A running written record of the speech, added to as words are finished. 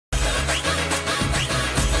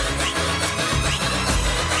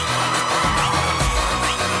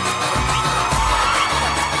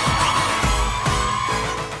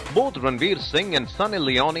Ranveer Singh and Sunny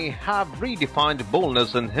Leone have redefined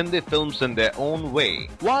boldness in Hindi films in their own way.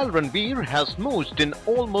 While Ranveer has smooched in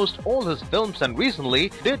almost all his films and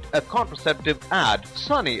recently did a contraceptive ad,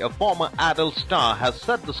 Sunny, a former adult star, has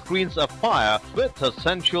set the screens afire with her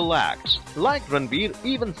sensual acts. Like Ranveer,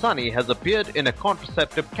 even Sunny has appeared in a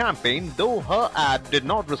contraceptive campaign, though her ad did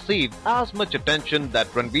not receive as much attention that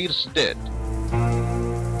Ranveer's did.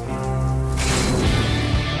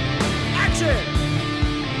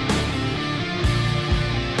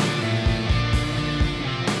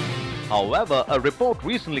 However, a report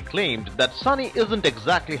recently claimed that Sunny isn't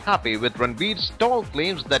exactly happy with Ranveer's tall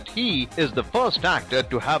claims that he is the first actor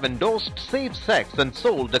to have endorsed safe sex and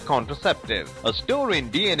sold a contraceptive. A story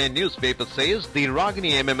in DNA newspaper says the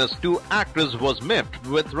Ragini MMS2 actress was miffed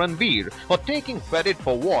with Ranveer for taking credit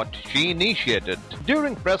for what she initiated.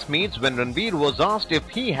 During press meets, when Ranveer was asked if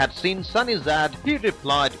he had seen Sunny's ad, he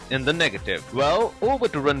replied in the negative. Well, over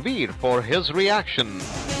to Ranveer for his reaction.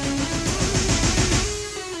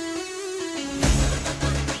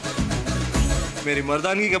 मेरी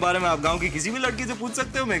मर्दानगी के बारे में आप गांव की किसी भी लड़की से पूछ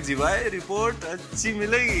सकते हो मैक्सी भाई, रिपोर्ट अच्छी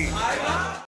मिलेगी।